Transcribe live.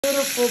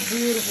Beautiful,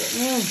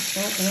 beautiful.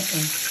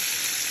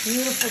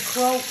 Beautiful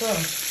croaker.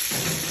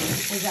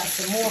 We got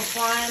some more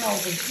frying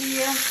over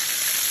here.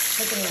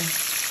 Look at this.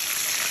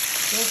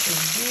 This is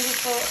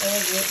beautiful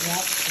as it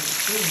got to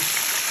be.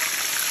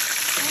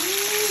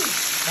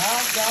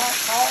 God,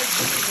 all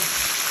beautiful.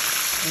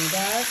 And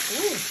guys,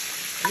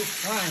 it's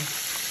frying.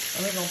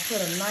 And we're going to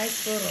put a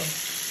nice little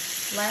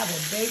slab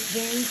of baked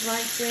beans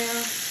right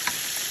there.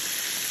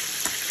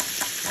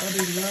 I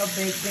really love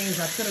baked beans.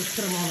 I could have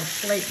put them on a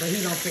plate, but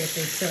he don't care if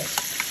they touch.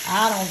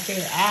 I don't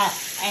care. I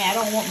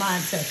don't want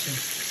mine touching.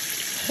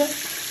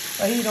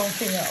 But he don't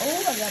care. Oh,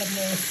 I got a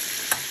mess.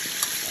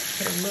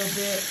 Put a little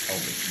bit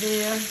over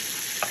there.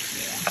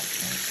 Yeah.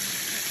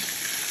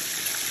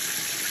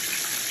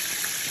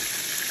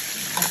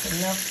 That's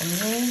enough for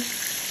me.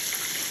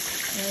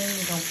 And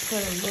we're going to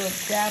put a little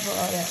dabber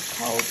of that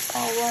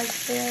coleslaw right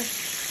there.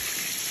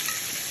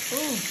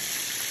 Ooh.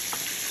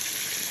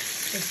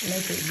 Just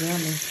make it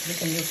yummy.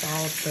 Look at this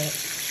all set.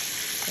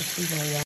 Let's see